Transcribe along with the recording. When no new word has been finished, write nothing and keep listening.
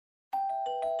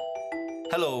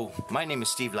Hello, my name is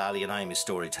Steve Lally and I am a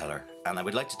storyteller, and I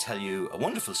would like to tell you a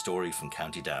wonderful story from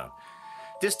County Down.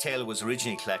 This tale was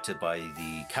originally collected by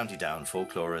the County Down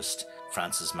folklorist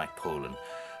Francis MacPolin,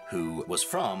 who was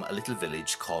from a little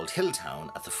village called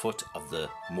Hilltown at the foot of the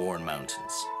Mourne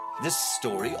Mountains. This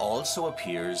story also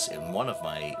appears in one of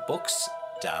my books,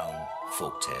 Down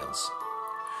Folktales.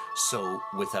 So,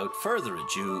 without further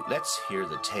ado, let's hear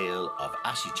the tale of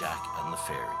Ashy Jack and the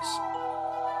Fairies.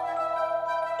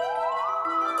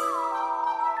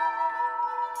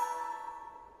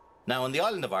 Now, in the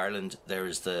island of Ireland, there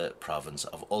is the province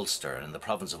of Ulster, and in the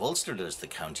province of Ulster, there's the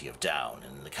county of Down,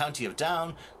 and in the county of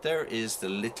Down, there is the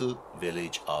little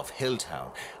village of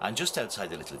Hilltown, and just outside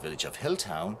the little village of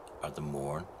Hilltown are the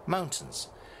Mourne Mountains.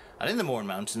 And in the Mourne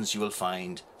Mountains, you will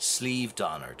find Slieve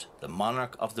Donard, the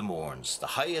monarch of the Mournes, the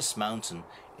highest mountain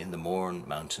in the Mourne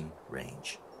mountain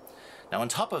range. Now, on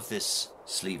top of this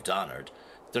Slieve Donard,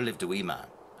 there lived a wee man,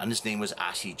 and his name was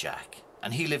Ashy Jack,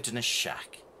 and he lived in a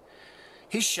shack.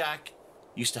 His shack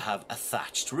used to have a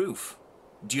thatched roof.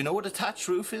 Do you know what a thatched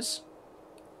roof is?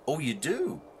 Oh, you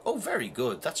do? Oh, very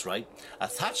good, that's right. A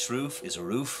thatched roof is a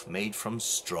roof made from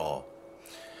straw.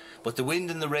 But the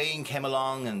wind and the rain came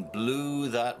along and blew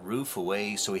that roof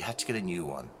away, so he had to get a new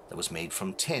one that was made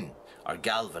from tin, or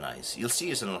galvanised. You'll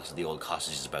see it in a lot of the old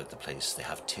cottages about the place. They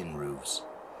have tin roofs.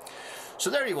 So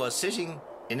there he was, sitting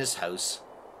in his house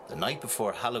the night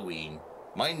before Halloween,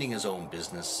 minding his own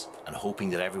business and hoping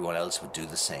that everyone else would do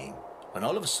the same, when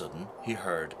all of a sudden he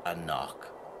heard a knock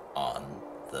on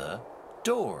the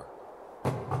door.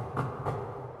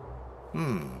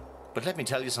 But let me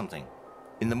tell you something.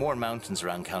 In the Mourne Mountains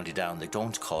around County Down, they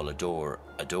don't call a door,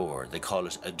 they call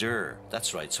it a door.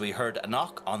 That's right, so he heard a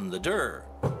knock on the door.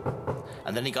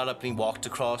 And then he got up and he walked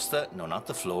across not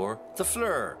the floor, the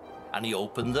floor. And he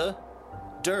opened the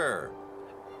door.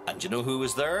 And you know who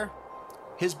was there?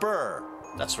 His brr.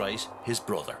 That's right, his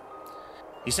brother.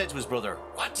 He said to his brother,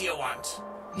 "What do you want?"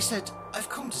 He said, "I've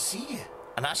come to see you."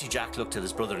 And Ashy Jack looked at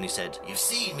his brother and he said, "You've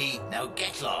seen me, now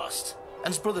get lost." And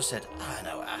his brother said,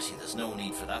 "Now Ashy, there's no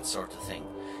need for that sort of thing.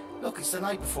 Look, it's the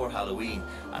night before Halloween,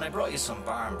 and I brought you some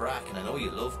barmbrack, and I know you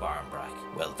love barmbrack."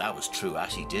 Well, that was true,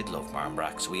 Ashy did love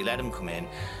barmbrack, so he let him come in,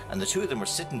 and the two of them were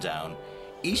sitting down,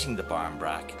 eating the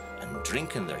barmbrack and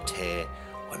drinking their tea,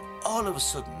 when all of a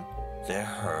sudden they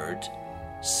heard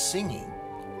singing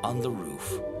on the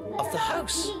roof of the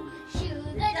house. Shoe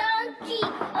the donkey,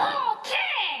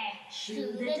 okay!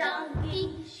 Shoe the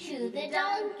donkey, shoe the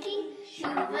donkey,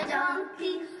 shoe the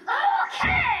donkey,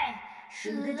 okay!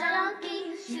 Shoe the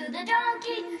donkey, shoe the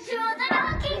donkey, shoe the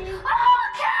donkey,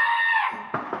 okay!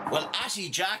 Well, Ashy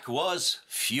Jack was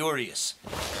furious.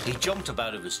 He jumped up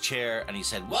out of his chair and he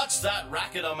said, "What's that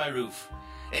racket on my roof?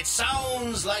 It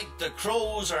sounds like the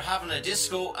crows are having a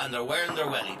disco and they're wearing their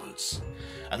welly boots."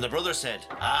 And the brother said,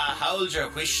 "Hold your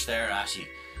whish there, Ashy.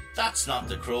 That's not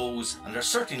the crows, and they're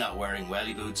certainly not wearing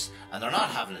welly boots, and they're not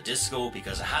having a disco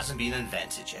because it hasn't been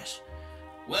invented yet."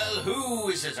 "Well, who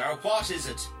is it, or what is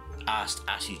it?" asked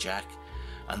Ashy Jack.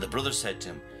 And the brother said to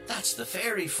him, "That's the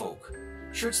fairy folk.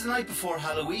 Sure, it's the night before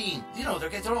Halloween. You know,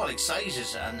 they're all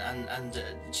excited and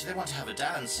they want to have a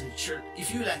dance, and sure,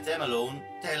 if you let them alone,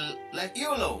 they'll let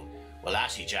you alone." Well,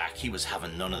 Ashy Jack, he was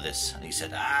having none of this, and he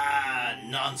said,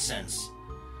 "Nonsense.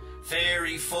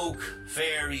 Fairy folk,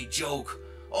 fairy joke.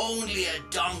 Only a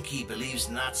donkey believes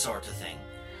in that sort of thing."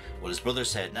 Well, his brother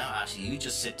said, "Now, Ashy, you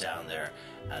just sit down there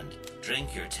and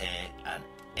drink your tea and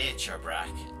eat your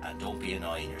brack and don't be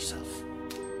annoying yourself."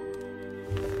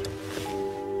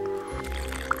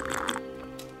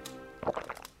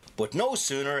 But no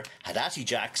sooner had Ashy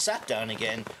Jack sat down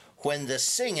again when the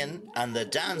singing and the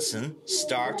dancing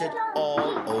started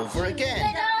all over again. Shoe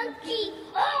the donkey,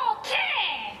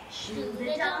 okay! Shoe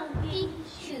the donkey,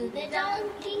 shoe the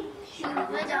donkey, shoe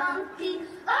the donkey,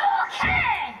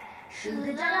 okay! Shoe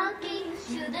the donkey,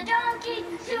 shoe the donkey,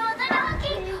 shoe the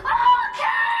donkey,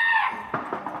 okay!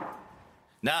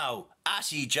 Now,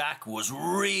 Ashy Jack was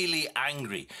really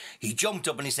angry. He jumped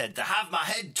up and he said, "To have my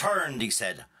head turned," he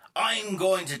said. "I'm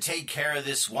going to take care of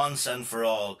this once and for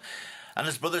all." And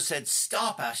his brother said,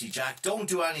 "Stop, Ashy Jack, don't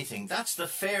do anything. That's the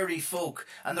fairy folk,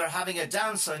 and they're having a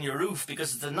dance on your roof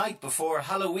because it's the night before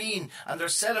Halloween, and they're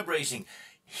celebrating."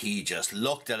 He just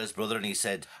looked at his brother and he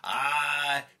said,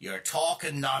 "You're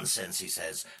talking nonsense," he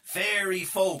says. "Fairy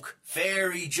folk,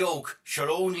 fairy joke, sure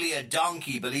only a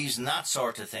donkey believes in that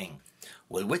sort of thing."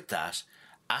 Well, with that,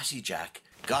 Ashy Jack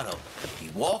got up, he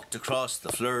walked across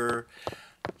the floor,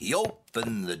 he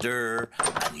opened the door,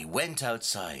 and he went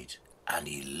outside. And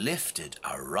he lifted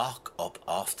a rock up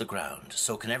off the ground.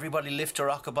 So can everybody lift a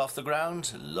rock up off the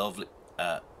ground? Lovely.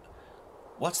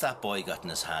 What's that boy got in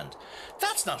his hand?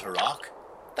 That's not a rock.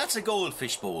 That's a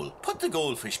goldfish bowl. Put the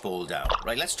goldfish bowl down.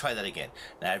 Right, let's try that again.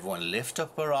 Now everyone lift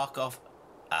up a rock off.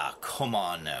 Ah, come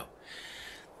on now.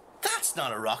 That's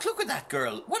not a rock. Look at that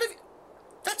girl. What have you...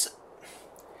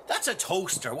 That's a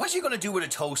toaster. What are you going to do with a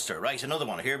toaster? Right, another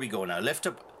one. Here we go now. Lift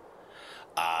up.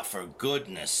 Ah, for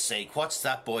goodness sake. What's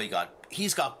that boy got?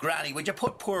 He's got Granny. Would you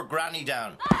put poor Granny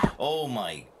down? Oh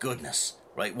my goodness.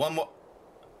 Right, one more.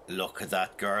 Look at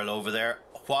that girl over there.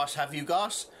 What have you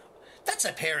got? That's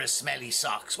a pair of smelly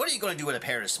socks. What are you going to do with a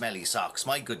pair of smelly socks?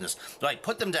 My goodness. Right,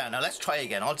 put them down. Now let's try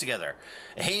again all together.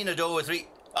 A hey and a do, a three.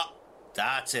 Ah,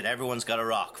 that's it. Everyone's got a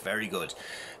rock. Very good.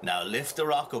 Now lift the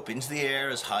rock up into the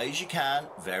air as high as you can.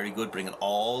 Very good. Bring it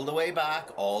all the way back,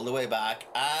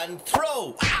 and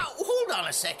throw. Ow, hold on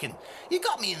a second. You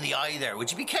got me in the eye there.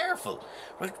 Would you be careful?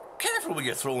 Right, careful when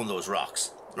you're throwing those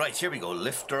rocks. Right, here we go.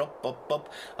 Lift her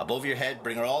up, above your head.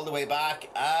 Bring her all the way back,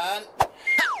 and...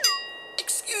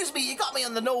 Excuse me, you got me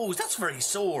on the nose. That's very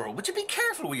sore. Would you be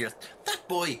careful with your... That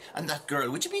boy and that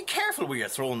girl, would you be careful where you're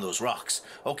throwing those rocks?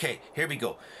 Okay, here we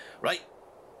go. Right.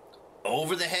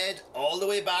 Over the head, all the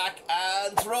way back,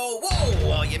 and throw.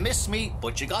 Whoa, oh, you missed me,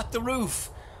 but you got the roof.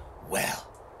 Well,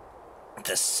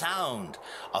 the sound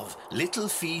of little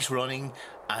feet running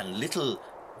and little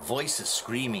voices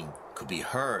screaming could be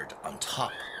heard on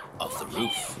top of the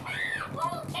roof.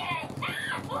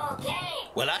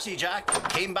 Well, Ashy Jack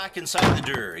came back inside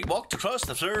the door. He walked across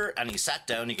the floor and he sat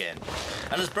down again.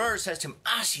 And his brother says to him,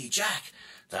 Ashy Jack,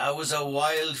 that was a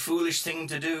wild, foolish thing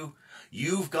to do.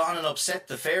 You've gone and upset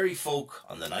the fairy folk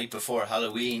on the night before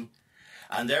Halloween,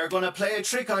 and they're going to play a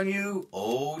trick on you.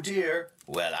 Oh dear.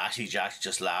 Well, Ashy Jack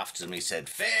just laughed at him. He said,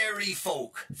 fairy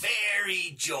folk,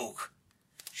 fairy joke.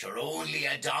 Sure, only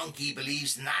a donkey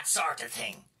believes in that sort of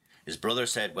thing. His brother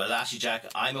said, well, Ashy Jack,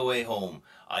 I'm away home.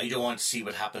 I don't want to see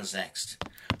what happens next.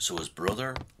 So his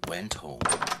brother went home,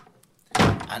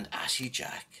 and Ashy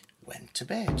Jack went to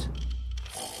bed.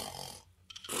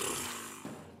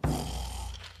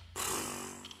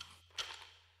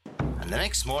 And the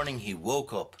next morning he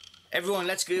woke up. Everyone,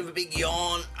 let's give a big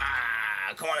yawn.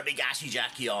 Ah, come on, a big Ashy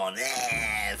Jack yawn.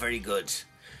 Very good.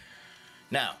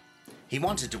 Now, he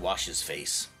wanted to wash his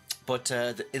face. But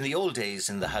in the old days,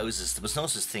 in the houses, there was no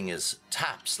such thing as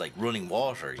taps, like running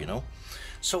water, you know.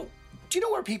 So, do you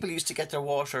know where people used to get their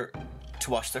water to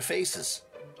wash their faces?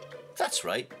 That's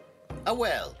right, a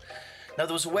well. Now,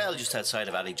 there was a well just outside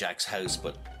of Ashy Jack's house,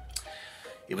 but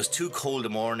it was too cold a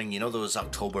morning. You know those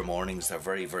October mornings, they're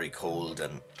very, very cold,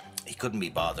 and he couldn't be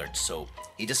bothered. So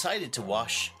he decided to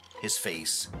wash his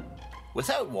face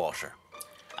without water.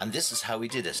 And this is how he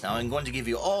did it. Now I'm going to give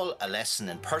you all a lesson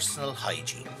in personal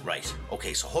hygiene. Right,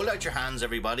 okay, so hold out your hands,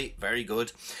 everybody. Very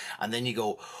good. And then you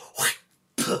go,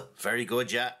 very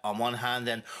good, yeah, on one hand,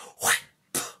 then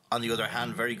on the other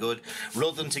hand, very good.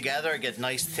 Rub them together, get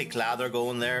nice thick lather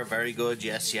going there. Very good,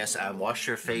 yes, yes. And wash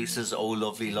your faces. Oh,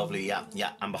 lovely, lovely, yeah,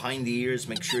 yeah. And behind the ears,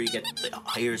 make sure you get the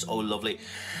ears. Oh, lovely.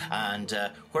 And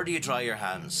where do you dry your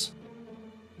hands?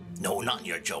 No, not in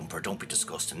your jumper. Don't be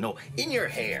disgusting. No, in your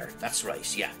hair. That's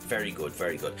right. Yeah, very good,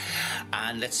 very good.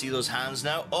 And let's see those hands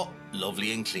now. Oh,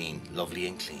 lovely and clean. Lovely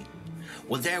and clean.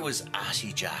 Well, there was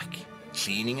Ashy Jack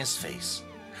cleaning his face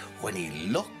when he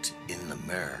looked in the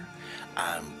mirror,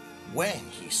 and when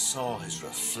he saw his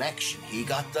reflection, he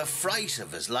got the fright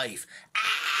of his life.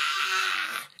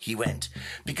 He went,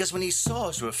 because when he saw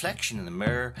his reflection in the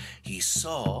mirror, he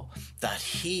saw that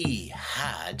he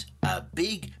had a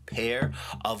big pair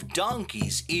of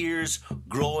donkey's ears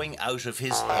growing out of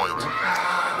his head.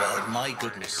 Well, my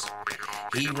goodness,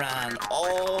 he ran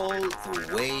all the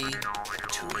way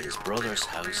to his brother's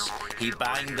house. He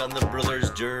banged on the brother's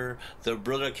door. The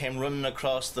brother came running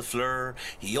across the floor.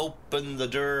 He opened the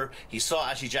door. He saw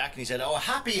Ashy Jack and he said, oh,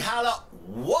 happy Halla.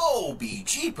 Whoa, be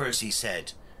jeepers, he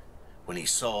said, when he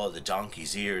saw the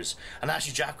donkey's ears. And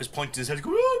Ashy Jack was pointing his head,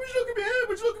 going, oh, would you look at me head,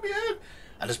 would you look at me head?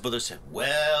 And his brother said,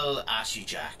 well, Ashy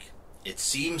Jack, it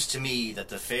seems to me that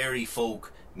the fairy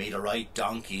folk made a right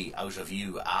donkey out of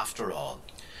you after all.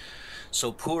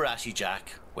 So poor Ashy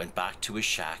Jack went back to his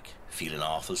shack, feeling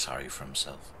awful sorry for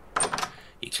himself.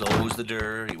 He closed the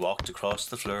door, he walked across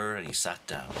the floor, and he sat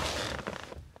down.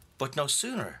 But no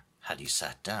sooner had he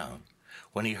sat down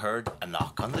when he heard a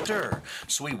knock on the door.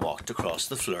 So he walked across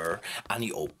the floor and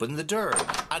he opened the door.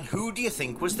 And who do you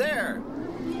think was there?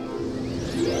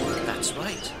 That's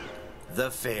right,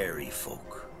 the fairy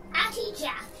folk. Ashy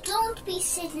Jack, don't be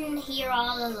sitting here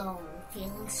all alone,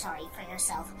 feeling sorry for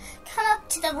yourself. Come up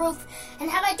to the roof and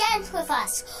have a dance with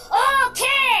us.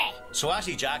 Okay! So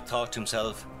Ashy Jack thought to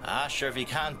himself, sure, if you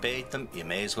can't bait them, you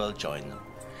may as well join them.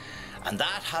 And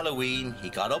that Halloween, he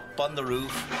got up on the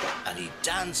roof and he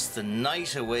danced the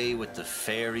night away with the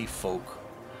fairy folk.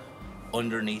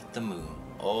 underneath the moon.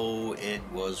 Oh, it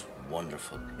was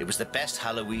wonderful. It was the best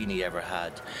Halloween he ever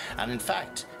had. And in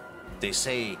fact, they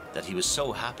say that he was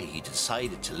so happy he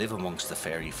decided to live amongst the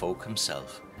fairy folk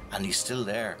himself. And he's still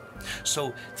there.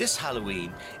 So this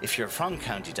Halloween, if you're from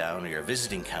County Down or you're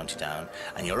visiting County Down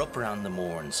and you're up around the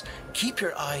Mourns, keep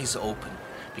your eyes open,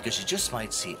 because you just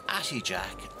might see Atty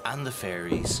Jack and the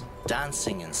fairies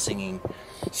dancing and singing.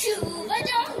 Shoo the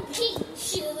donkey,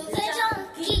 shoo the donkey.